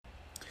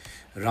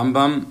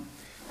Rambam,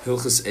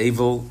 Hilchos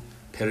Eivel,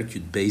 Perek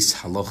Yud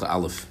Beis, Halacha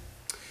Aleph.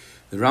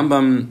 The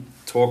Rambam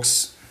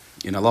talks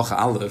in Halacha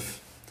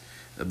Aleph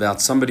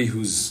about somebody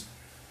who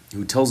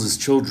tells his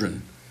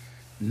children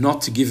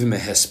not to give him a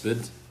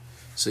hesped.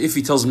 So if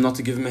he tells them not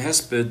to give him a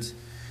hesped,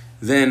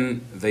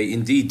 then they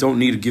indeed don't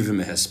need to give him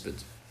a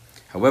hesped.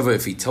 However,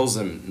 if he tells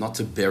them not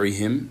to bury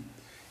him,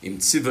 im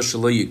tziva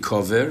shelo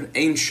yikover,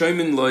 ein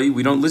shoymin loy,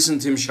 we don't listen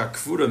to him,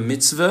 shakfura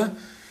mitzvah,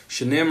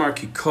 shenemar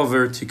ki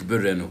kover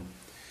tikberenu.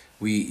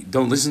 We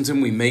don't listen to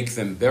him, we make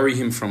them bury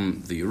him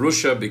from the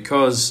Yerusha,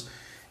 because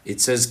it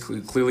says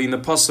clearly in the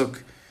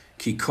Pasuk,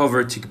 ki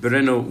kover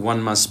tikberenu,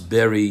 one must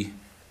bury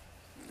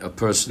a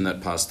person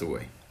that passed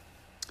away.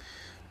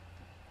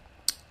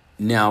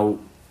 Now,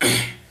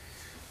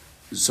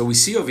 so we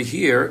see over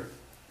here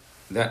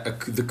that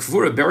the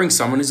kvura, burying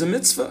someone, is a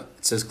mitzvah.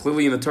 It says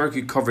clearly in the Torah,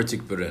 ki kover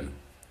tikberenu.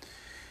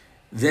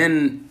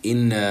 Then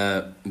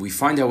we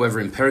find,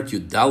 however, in Perek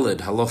Yud Daled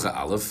Halacha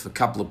Aleph, a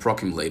couple of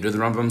prokim later, the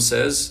Rambam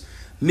says,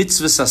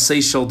 mitzvah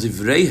sasei shel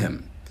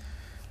divreihem.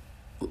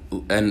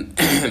 And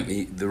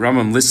the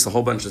Rambam lists a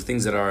whole bunch of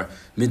things that are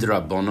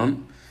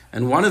midrabanon.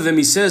 And one of them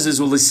he says is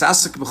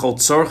ulisasek b'chol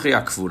tzorchei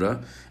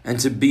akvura, and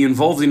to be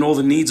involved in all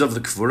the needs of the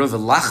kvura,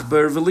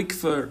 v'lachber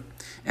v'likfer,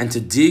 and to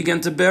dig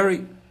and to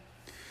bury.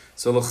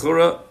 So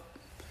l'chura,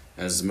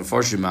 as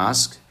Mefarshim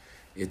ask,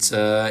 it's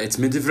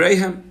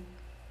midivreihem.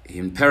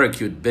 In Perek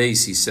Yud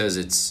Beis he says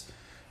it's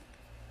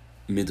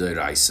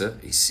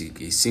midoraisa. He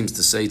seems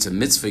to say it's a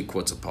mitzvah, he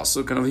quotes a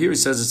pasuk, and over here he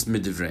says it's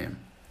midivreihem.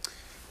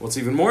 What's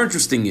even more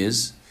interesting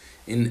is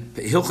in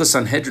Hilchos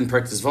Sanhedrin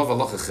Perek Vav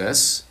Halacha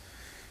Ches,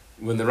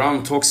 when the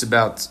Rambam talks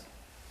about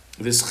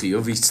this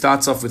chiyuv, he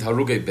starts off with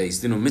harugei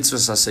beis din, mitzvah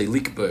sasei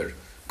likber,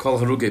 kol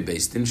harugei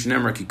beis din,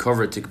 shenemar ki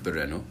kover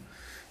tikberenu.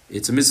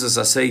 It's a mitzvah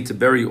sasei to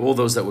bury all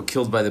those that were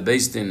killed by the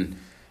beis din,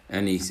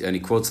 and he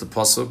quotes the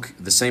pasuk,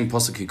 the same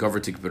pasuk, ki kover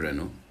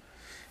tikberenu.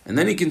 And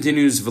then he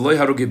continues, v'loy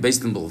harugei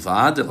beis din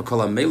bilvad, el kol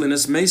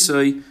hamelines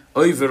meisoi,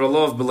 oiver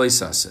alav b'lei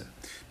saseh.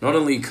 Not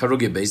only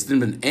harugei beis din,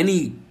 but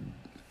any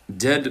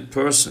dead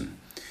person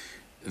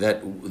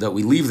that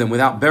we leave them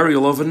without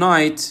burial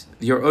overnight,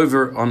 you're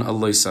over on a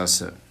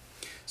loisase.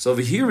 So over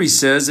here he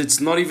says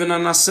it's not even a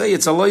naseh,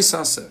 it's a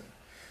loisase.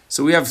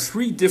 So we have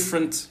three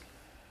different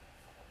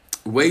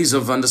ways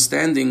of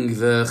understanding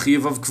the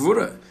chiyuv of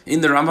kvura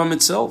in the Rambam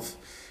itself.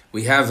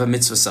 We have a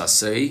mitzvah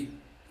saseh,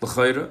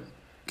 l'chayra,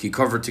 ki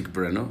kover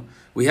tikberenu.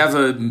 We have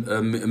a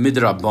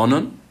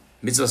midrabanon,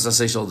 mitzvah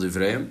saseh shel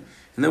divreihem,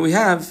 and then we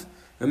have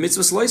a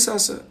mitzvah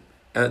loisase.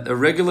 A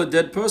regular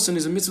dead person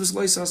is a mitzvah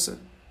loisase.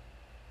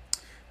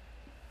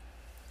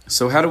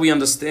 So how do we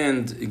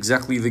understand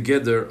exactly the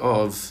geder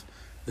of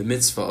the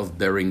mitzvah of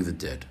burying the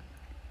dead?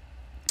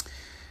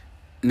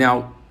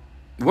 Now,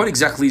 what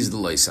exactly is the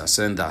loisase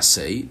and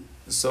dasei?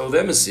 So the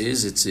emes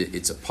is it's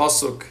a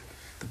pasuk.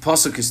 The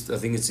pasuk is, I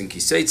think it's in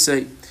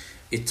Kiseitse.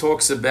 It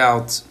talks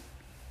about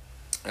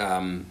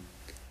harugei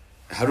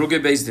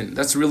beis din.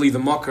 That's really the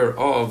mocker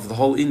of the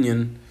whole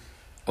inyan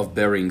of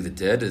burying the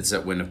dead. It's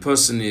that when a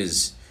person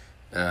is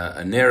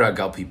a nera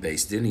galpi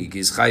beis din, he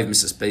gives chayiv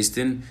misas beis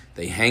din,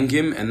 they hang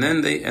him, and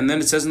then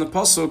it says in the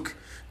pasuk,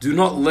 do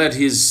not let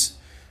his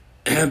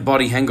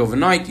body hang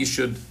overnight, you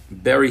should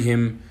bury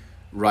him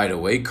right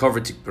away,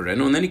 cover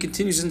tikberenu. And then he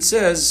continues and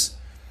says,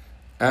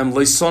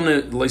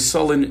 leisolin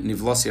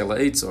nivlasi ala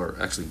eitz, or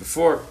actually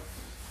before,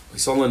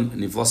 leisolin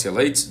nivlasi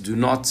ala eitz, do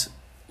not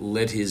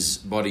let his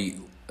body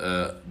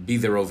be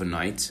there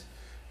overnight,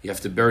 you have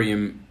to bury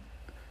him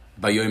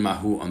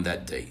bayoimahu on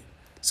that day.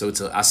 So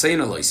it's a asay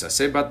and a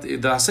loisase, but the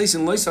asays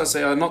and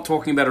loisase are not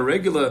talking about a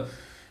regular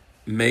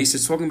mace,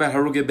 it's talking about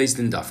harugei beis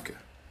din dafka.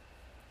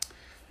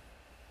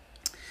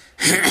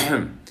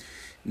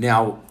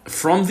 Now,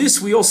 from this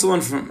we also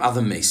learn from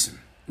other mason.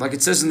 Like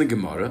it says in the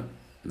Gemara,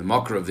 the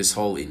makar of this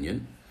whole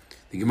inyan,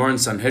 the Gemara in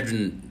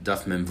Sanhedrin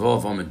daf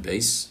memvav amid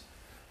beis,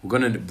 we're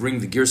going to bring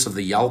the gears of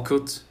the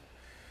Yalkut,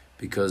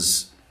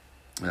 because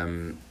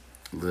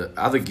the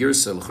other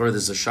gears,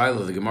 there's a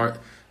shaila,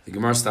 the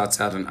Gemara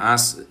starts out and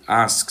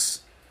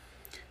asks,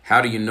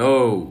 how do you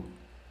know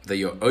that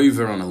you're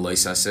over on a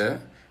loisase?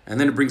 And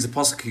then it brings the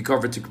pasuk ki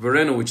kover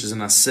tikberenu, which is an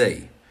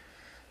asay.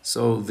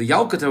 So the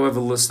Yalkut,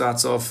 however,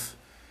 starts off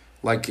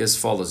like as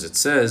follows. It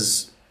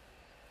says,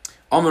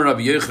 Amar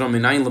Rabbi Yochanan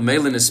minayin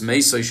lemelinis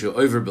meisoi shu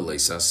over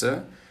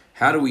b'loisase.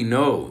 How do we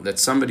know that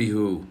somebody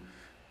who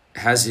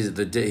has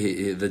the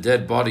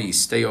dead body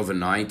stay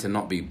overnight and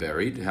not be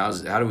buried? How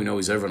do we know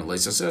he's over on a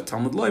loisase?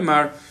 Talmud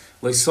loymar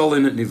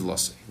leisolin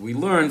nivlasi. We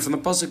learn from the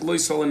pasuk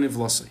leisolin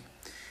nivlasi.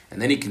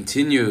 And then he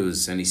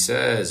continues and he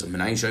says, how do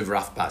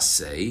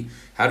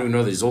we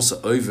know that he's also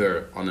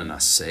over on an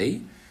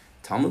asay?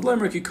 Talmud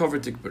Leimer ki kover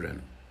tikberenu.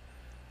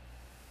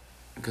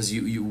 Because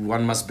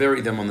one must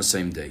bury them on the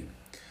same day.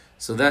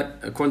 So that,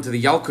 according to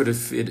the Yalkut,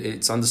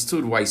 it's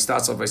understood why he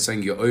starts off by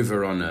saying you're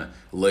over on a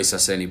lois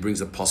asay, and he brings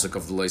the pasuk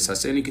of the lois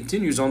asay, and he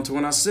continues on to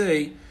an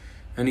asay,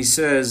 and he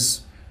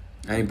says,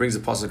 and he brings the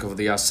pasuk of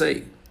the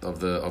asay,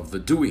 of the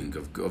doing,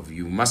 of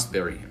you must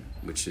bury him,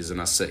 which is an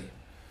asay.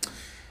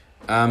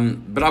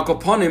 But al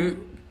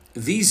koponim,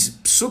 these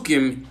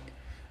psukim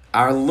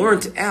are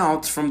learnt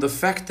out from the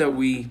fact that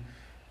we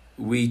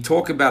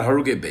talk about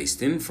Harugei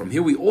Beistin. From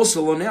here we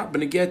also learn out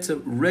Beneged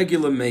to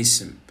regular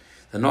Mesim.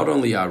 That not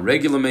only are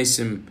regular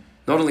Mesim,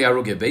 not only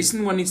Harugei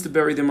Beistin, one needs to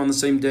bury them on the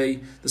same day.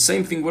 The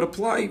same thing would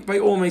apply by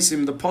all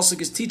Mesim. The Pasuk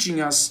is teaching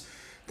us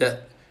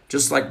that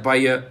just like by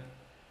a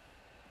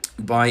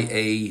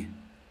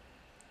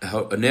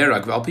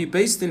Nerag Alpi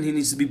Beistin, he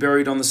needs to be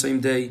buried on the same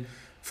day.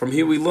 From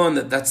here we learn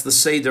that that's the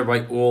Seder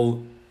by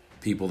all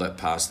people that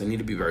pass. They need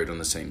to be buried on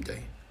the same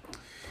day.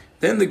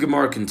 Then the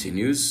Gemara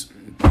continues,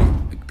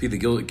 the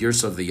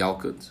Girsa of the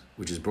Yalkut,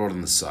 which is brought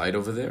on the side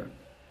over there.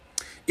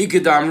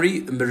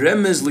 Ikadamri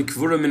remez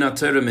likvura min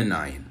atera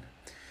minayin.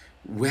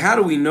 How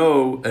do we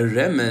know a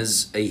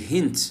remez, a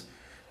hint,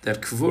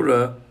 that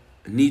kvura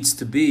needs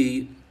to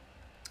be,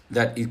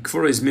 that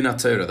kvura is min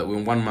atera, that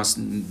one must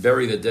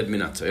bury the dead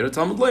min atera?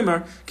 Talmud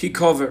Leimar ki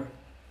kover.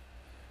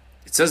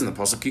 It says in the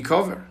pasuk ki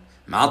kover.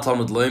 Mal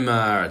Talmud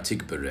Leimar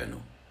tikberenu.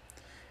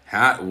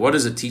 What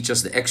does it teach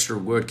us? The extra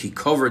word ki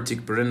kover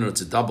tikberenu.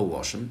 It's a double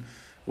lashon.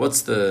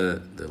 What's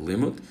the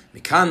limud?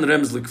 Mikan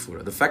rems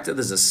likvura. The fact that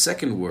there's a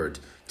second word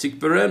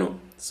tikberenu.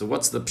 So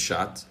what's the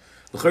pshat?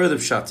 The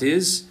pshat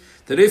is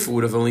that if it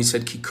would have only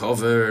said ki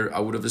kover, I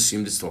would have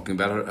assumed it's talking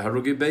about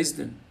Harugei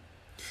Beistin.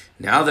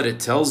 Now that it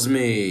tells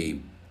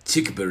me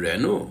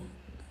tikberenu,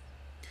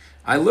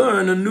 I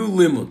learn a new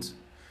limud,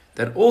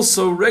 that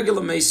also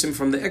regular mesim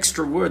from the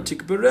extra word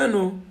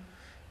tikberenu,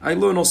 I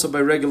learn also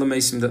by regular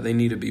mesim that they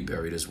need to be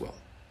buried as well.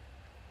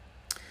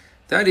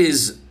 That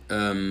is the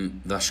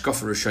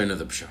Hashkafa Rishon of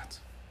the Pshat.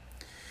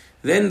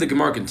 Then the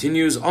Gemara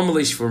continues,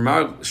 Amalei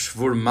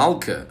Shvur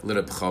Malka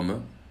l'Reb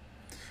Chama.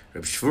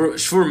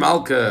 Shvur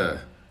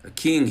Malka, a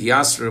king, he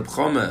asked Reb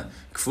Chama,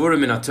 Kfura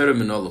min atera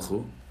min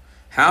olachu.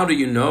 How do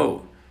you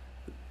know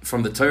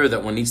from the Torah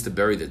that one needs to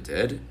bury the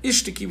dead?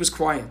 Ishtiki was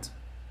quiet.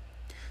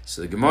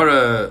 So the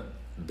Gemara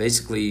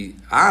basically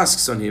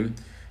asks on him,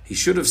 he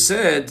should have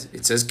said,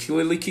 it says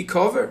clearly ki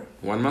kover,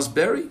 one must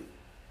bury.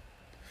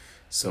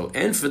 So,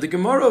 and for the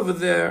Gemara over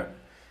there,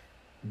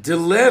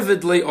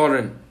 delevid le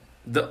oren.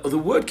 The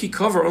word ki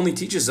kover only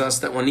teaches us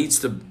that one needs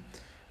to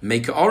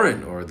make an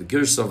oren, or the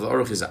girs of the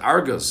aruch is an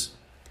argos,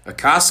 a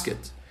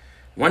casket.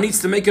 One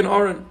needs to make an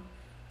oren.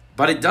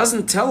 But it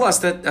doesn't tell us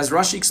that, as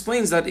Rashi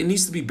explains, that it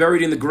needs to be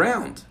buried in the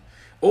ground.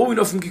 All we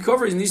know from ki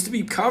kover is it needs to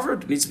be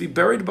covered, it needs to be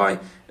buried by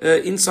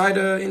inside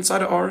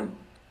a oren.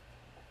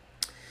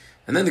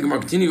 And then the Gemara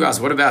continues to ask,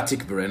 what about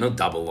tikbereno,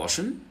 double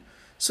lashon?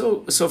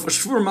 So for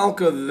Shvur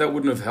Malka, that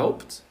wouldn't have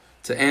helped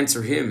to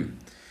answer him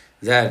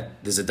that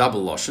there's a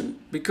double lashon,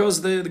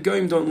 because the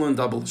Goyim don't learn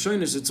double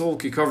lashonis. It's all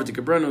kikaver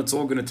tikbereno. It's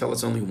all going to tell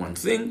us only one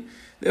thing.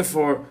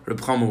 Therefore,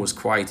 Reb Chama was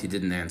quiet. He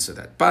didn't answer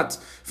that. But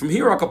from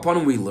here,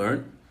 Akaponim, we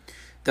learn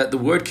that the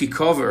word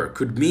kikaver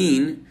could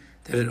mean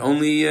that it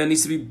only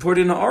needs to be put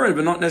in an aron,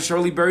 but not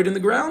necessarily buried in the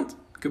ground.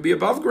 It could be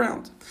above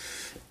ground.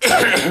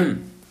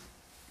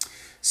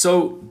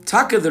 So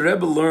Taka the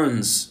Rebbe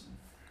learns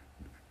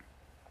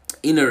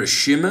in a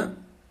Rishima,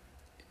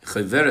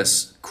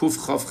 Chaveres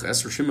Kuf Chav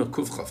Ches, Rishima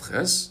Kuf Chav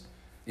Ches,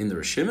 in the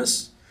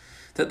Rishimas,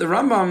 that the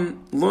Rambam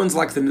learns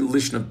like the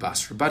Lishna of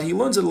Basra, but he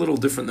learns it a little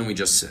different than we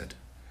just said.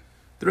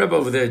 The Rebbe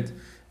over there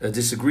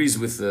disagrees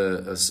with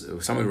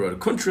someone who wrote a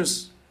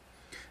Kuntras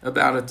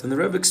about it, and the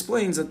Rebbe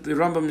explains that the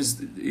Rambam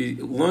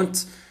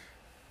learnt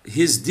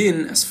his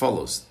din as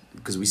follows,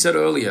 because we said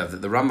earlier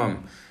that the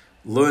Rambam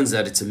learns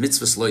that it's a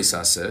mitzvah lo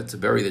yisaseh to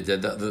bury the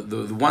dead.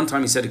 The one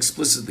time he said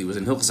explicitly was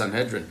in Hilchos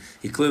Sanhedrin.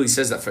 He clearly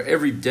says that for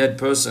every dead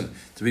person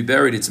to be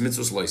buried, it's a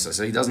mitzvah lo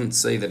yisaseh. He doesn't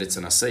say that it's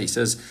an aseh. He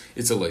says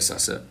it's a lo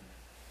yisaseh.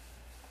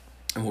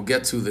 And we'll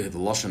get to the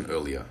lashon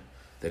earlier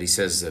that he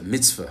says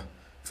mitzvah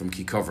from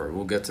kikover.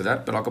 We'll get to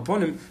that. But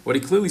Akaponim, what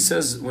he clearly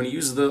says when he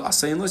uses the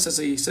aseh and lo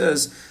yisaseh, he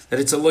says that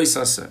it's a lo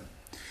yisaseh.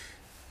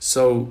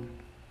 So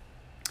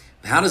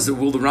how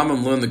will the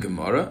Rambam learn the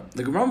Gemara?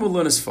 The Gemara will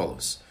learn as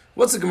follows.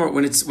 What's the Gemara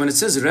when it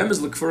says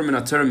remez l'kfur min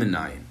atera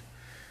minayin?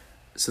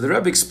 So the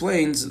Rebbe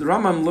explains, the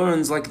Rambam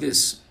learns like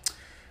this.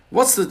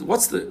 What's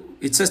the?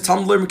 It says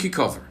Talmud learn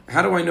kikover.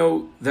 How do I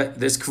know that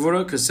there's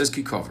kvura? Because it says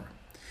kikover.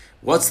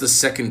 What's the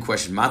second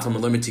question? Ma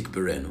Talmud learn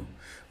tikberenu.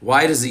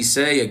 Why does he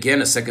say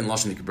again a second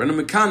lashon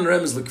tikberenu? Mekan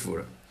remez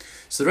l'kfura.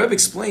 So the Rebbe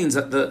explains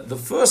that the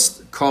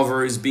first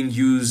cover is being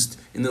used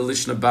in the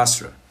Lishna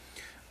Basra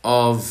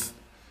of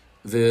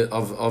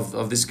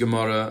this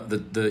Gemara,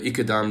 the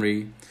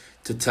Ikadamri,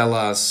 to tell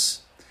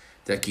us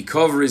that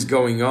kikover is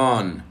going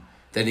on,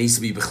 that it needs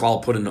to be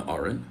b'chlal put in the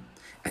aron.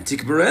 And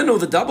tikberenu,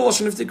 the double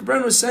lashon of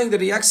tikberenu, is saying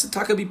that he asks the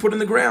taka be put in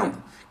the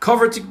ground.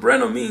 Cover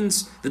tikberenu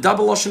means the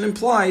double lashon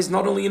implies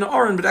not only in an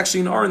aron, but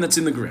actually an aron that's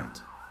in the ground.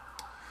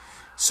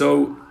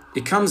 So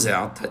it comes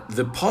out that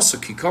the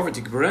pasuk kikover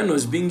tikberenu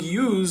is being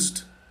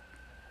used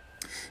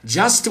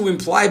just to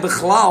imply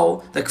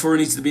b'chlal that kfur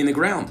needs to be in the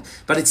ground.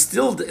 But it's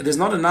still, there's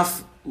not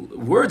enough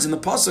words in the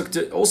pasuk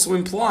to also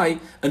imply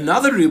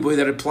another riboy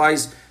that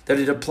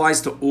it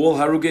applies to all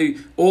harugei,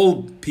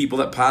 all people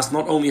that pass,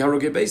 not only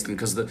harugei beistin,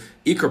 because the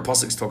ikar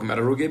pasuk is talking about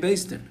harugei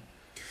beistin.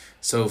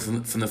 So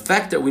from the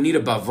fact that we need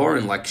a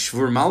bavorin like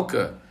shvur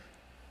malka,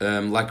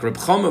 like Reb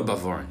Chama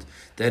Bavarant,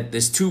 that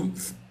there's two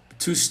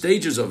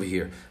stages over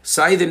here.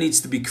 Sai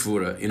needs to be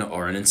kfura in an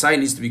aron, and Sai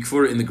needs to be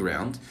kfura in the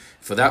ground.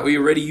 For that, we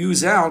already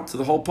use out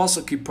the whole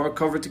pasuk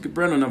covered to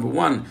Kibreno. Number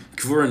one,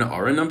 kfura in an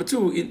aron. Number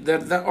two,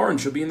 that aron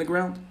should be in the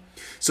ground.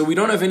 So we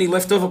don't have any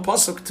leftover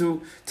pasuk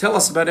to tell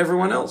us about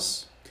everyone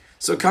else.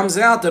 So it comes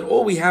out that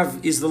all we have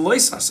is the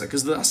lois aseh,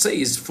 because the aseh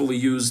is fully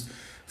used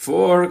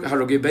for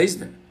harogei beis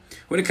din.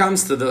 When it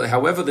comes to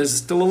however, there's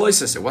still a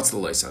lois aseh. What's the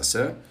lois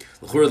aseh?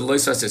 The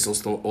lois aseh is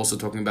also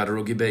talking about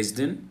harogei beis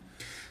din.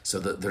 So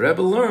the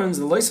Rebbe learns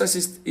the lois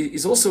aseh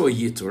is also a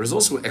yitur, is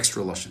also an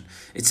extra lashon.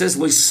 It says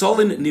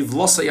loisolin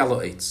nivlosay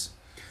alo eitz.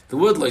 The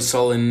word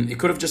loisolin, it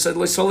could have just said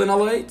loisolin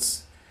alo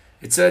eitz.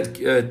 It said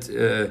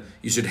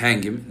you should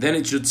hang him. Then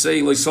it should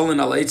say loisolin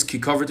alo eitz ki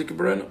cover to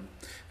kibreno.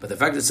 But the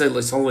fact that it said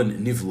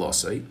loisolin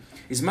nivlosay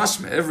is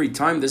mashma. Every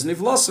time there's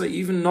nivlosay,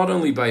 even not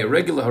only by a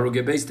regular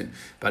harogei beis din,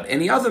 but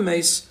any other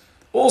mace,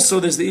 also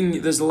there's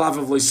the lav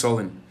of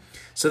loisolin.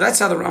 So that's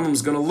how the Rambam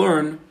is going to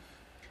learn.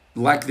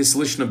 Like this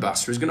Lishna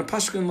Basra, he's going to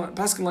paskin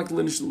like the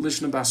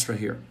Lishna Basra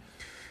here,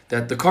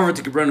 that the cover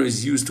to Kibreno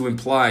is used to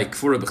imply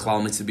Kfura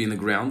B'chlal needs to be in the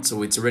ground,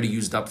 so it's already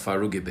used up for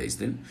Harogei beis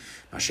din.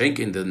 Mashenk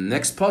in the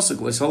next pasuk,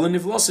 Lesolin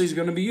Nivlosa is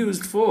going to be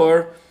used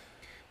for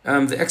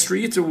the extra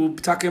yitter will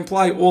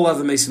imply all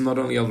other mason, not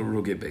only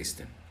Harogei beis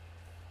din.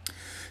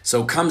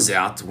 So it comes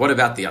out. What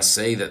about the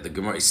assay that the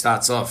Gemara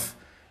starts off?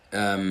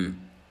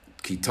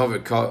 Ki cover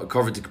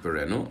to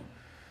Kibreno.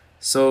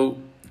 So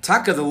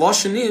Taka, the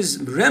lashon is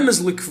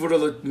remez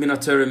likvura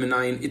minatera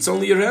minayin. It's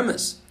only a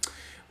remez.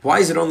 Why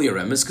is it only a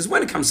remez? Because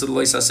when it comes to the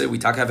lois aseh, we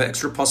have an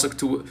extra pasuk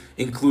to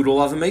include all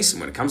other mason.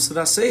 When it comes to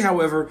the aseh,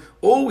 however,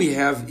 all we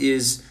have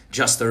is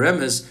just a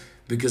remez,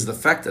 because the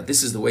fact that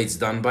this is the way it's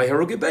done by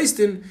harogei beis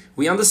din,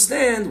 we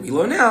understand, we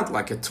learn out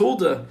like a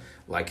tulda,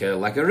 like a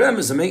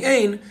remez, a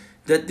me'ain,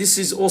 that this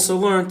is also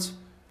learned.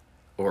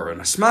 Or an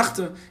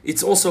asmachta,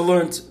 it's also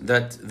learned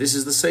that this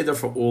is the seder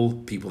for all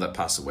people that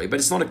pass away. But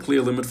it's not a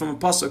clear limit from a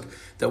pasuk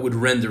that would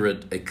render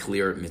it a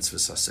clear mitzvah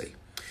saseh.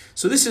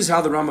 So this is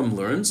how the Rambam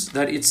learns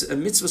that it's a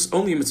mitzvah,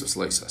 only a mitzvah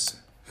lois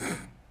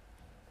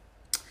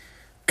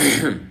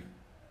aseh.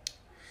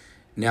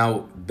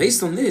 Now,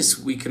 based on this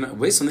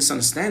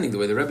understanding, the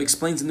way the Rebbe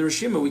explains in the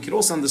Rishima, we could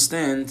also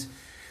understand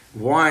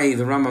why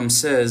the Rambam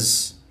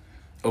says,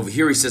 over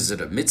here he says that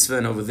a mitzvah,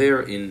 and over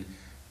there in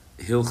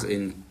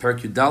Perek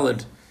Yud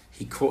Daled,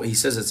 he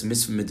says it's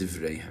mitzvah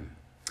midivreihem.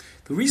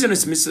 The reason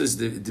it's mitzvah is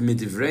the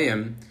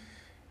midivreihem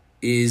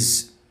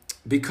is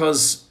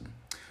because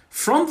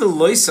from the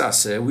lois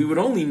aseh we would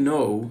only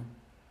know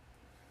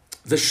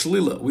the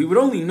shlila. We would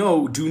only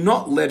know do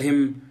not let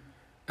him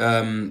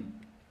hang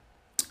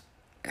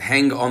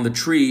on the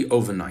tree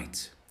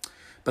overnight.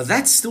 But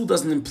that still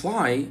doesn't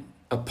imply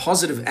a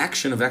positive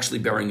action of actually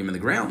burying him in the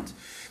ground,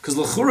 because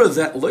l'chura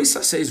that lois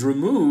aseh is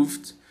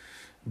removed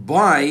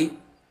by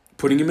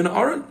putting him in an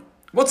aron.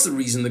 What's the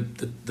reason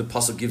the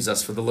pasuk gives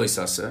us for the lois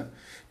aseh?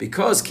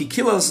 Because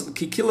kikilas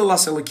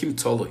elikim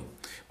toloi.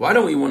 Why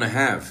don't we want to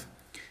have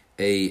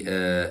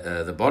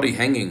the body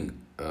hanging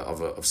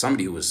of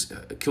somebody who was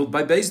killed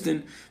by beis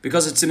din?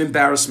 Because it's an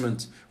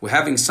embarrassment. We're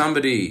having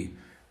somebody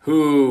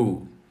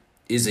who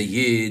is a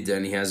yid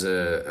and he has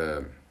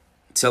a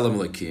tzelem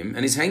elikim and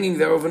he's hanging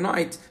there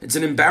overnight. It's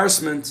an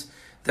embarrassment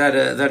that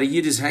a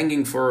yid is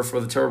hanging for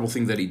the terrible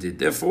thing that he did.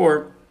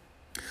 Therefore,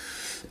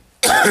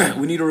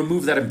 we need to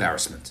remove that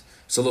embarrassment.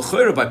 So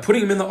l'chayra, by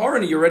putting him in the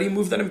aron, you already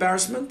moved that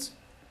embarrassment.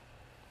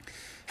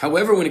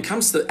 However, when it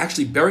comes to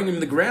actually burying him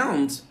in the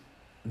ground,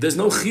 there's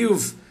no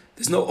chiyuv,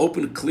 there's no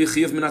open clear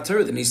chiyuv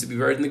minater that needs to be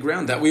buried in the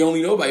ground. That we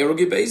only know by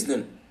harogei beis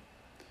din.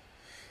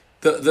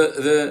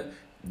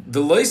 The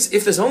lois,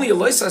 if there's only a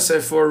lois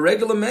aseh for a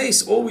regular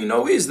mace, all we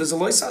know is there's a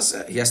lois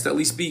aseh. He has to at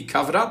least be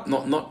covered up,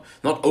 not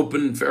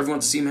open for everyone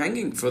to see him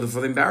hanging for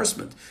the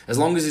embarrassment. As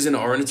long as he's in an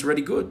aron, it's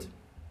already good.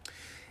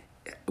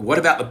 What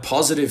about the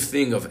positive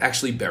thing of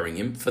actually burying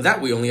him? For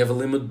that, we only have a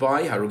limud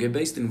by harogei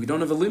beis din. We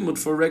don't have a limud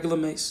for a regular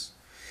mace.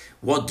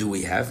 What do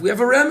we have? We have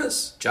a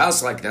remez.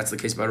 Just like that's the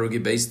case by harogei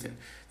beis din,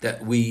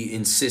 that we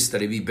insist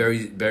that he be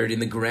buried in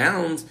the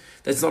ground.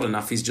 That's not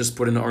enough. He's just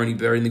put in an aron,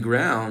 buried in the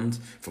ground.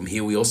 From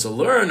here, we also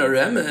learn a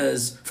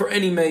remez for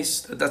any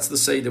mace. That's the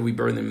say that we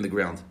bury them in the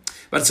ground.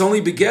 But it's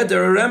only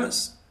begeder a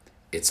remez.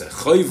 It's a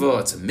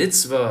choiva, it's a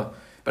mitzvah,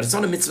 but it's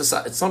not a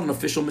mitzvah. It's not an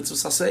official mitzvah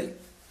saseh.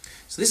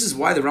 So this is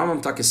why the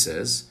Rambam Taka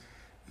says,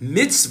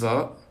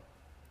 mitzvah,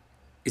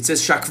 it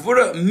says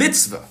shakvura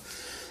mitzvah.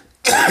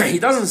 He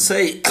doesn't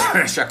say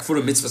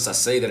shakvura mitzvah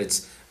saseh, that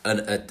it's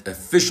an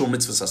official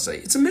mitzvah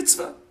saseh. It's a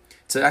mitzvah.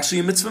 It's actually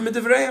a mitzvah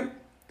midivreihem.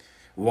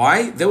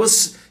 Why? There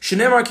was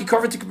shenemar ki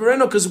cover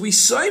tikbereno, because we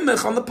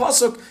soymech on the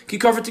pasuk ki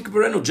cover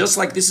tikbereno, just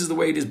like this is the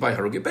way it is by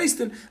harogei beis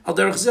din. Al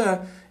derech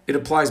zeh, it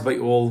applies by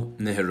all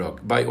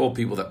neherog, by all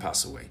people that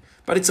pass away.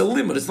 But it's a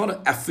limit. It's not an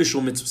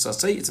official mitzvah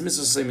saseh. It's a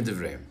mitzvah saseh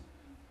midivreihem.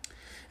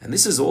 And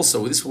this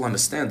will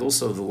understand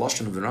also the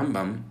lashon of the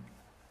Rambam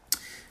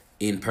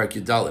in Perek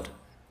Yud Daled.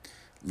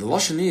 The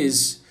lashon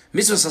is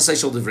mitzvah saseh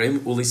shel divreim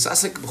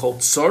ulisasek b'chol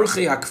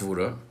tzorchei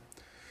hakvura,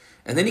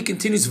 and then he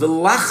continues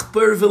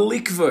v'lachper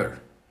v'likver.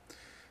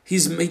 He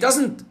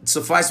doesn't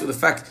suffice with the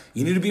fact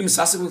you need to be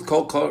misasik with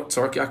kol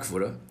tzarki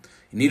akvura.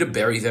 You need to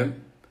bury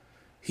them.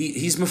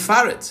 He's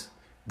mefaret.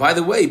 By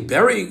the way,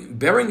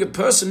 burying a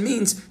person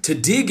means to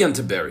dig and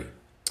to bury.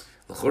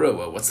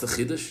 Well, what's the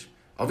chiddush?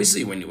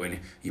 Obviously, when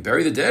you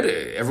bury the dead,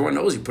 everyone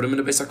knows you put them in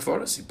a beis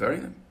hakfaras, you bury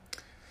them.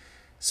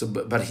 So,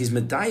 but he's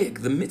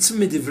medayik. The mitzvah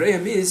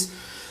midivreim is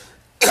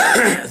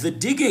the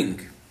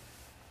digging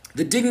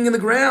in the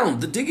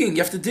ground. The digging,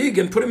 you have to dig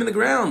and put him in the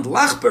ground.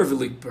 Lachper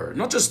v'likper,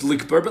 not just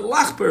likper, but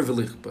lachper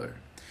v'likper.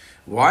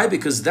 Why?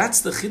 Because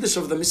that's the chiddush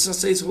of the Mishnah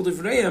says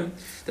Divreim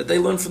that they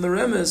learn from the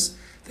Remez,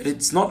 that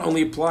it's not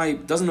only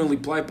doesn't only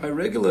apply by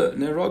regular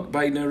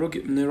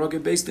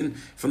nerogim based in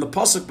from the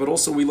pasuk, but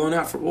also we learn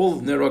out for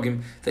all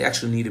nerogim they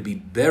actually need to be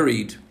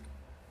buried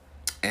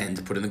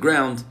and put in the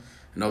ground.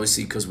 And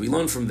obviously, because we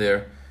learn from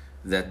there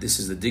that this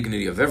is the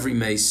dignity of every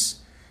mace,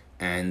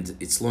 and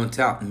it's learnt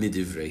out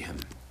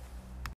midivreihem.